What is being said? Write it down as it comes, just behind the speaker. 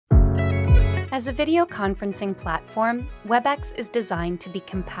As a video conferencing platform, Webex is designed to be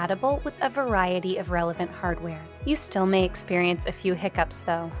compatible with a variety of relevant hardware. You still may experience a few hiccups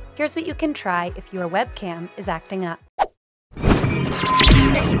though. Here's what you can try if your webcam is acting up.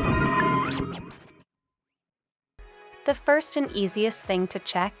 The first and easiest thing to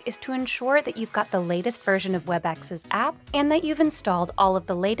check is to ensure that you've got the latest version of Webex's app and that you've installed all of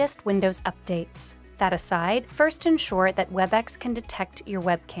the latest Windows updates. That aside, first ensure that Webex can detect your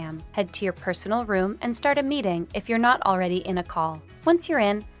webcam. Head to your personal room and start a meeting if you're not already in a call. Once you're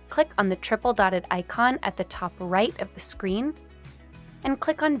in, click on the triple dotted icon at the top right of the screen and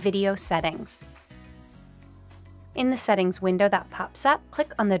click on Video Settings. In the Settings window that pops up,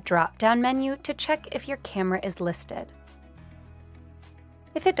 click on the drop-down menu to check if your camera is listed.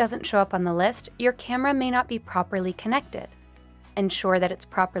 If it doesn't show up on the list, your camera may not be properly connected. Ensure that it's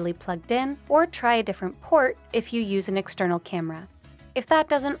properly plugged in, or try a different port if you use an external camera. If that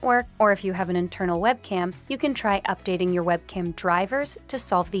doesn't work, or if you have an internal webcam, you can try updating your webcam drivers to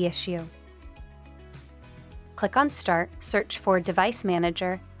solve the issue. Click on Start, search for Device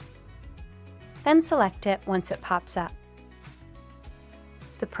Manager, then select it once it pops up.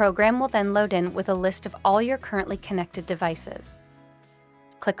 The program will then load in with a list of all your currently connected devices.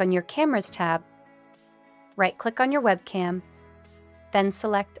 Click on your Cameras tab, right-click on your webcam, then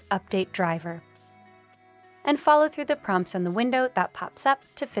select Update Driver, and follow through the prompts on the window that pops up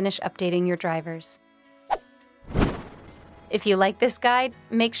to finish updating your drivers. If you like this guide,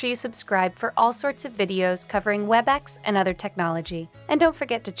 make sure you subscribe for all sorts of videos covering Webex and other technology. And don't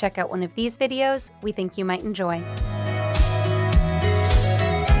forget to check out one of these videos we think you might enjoy.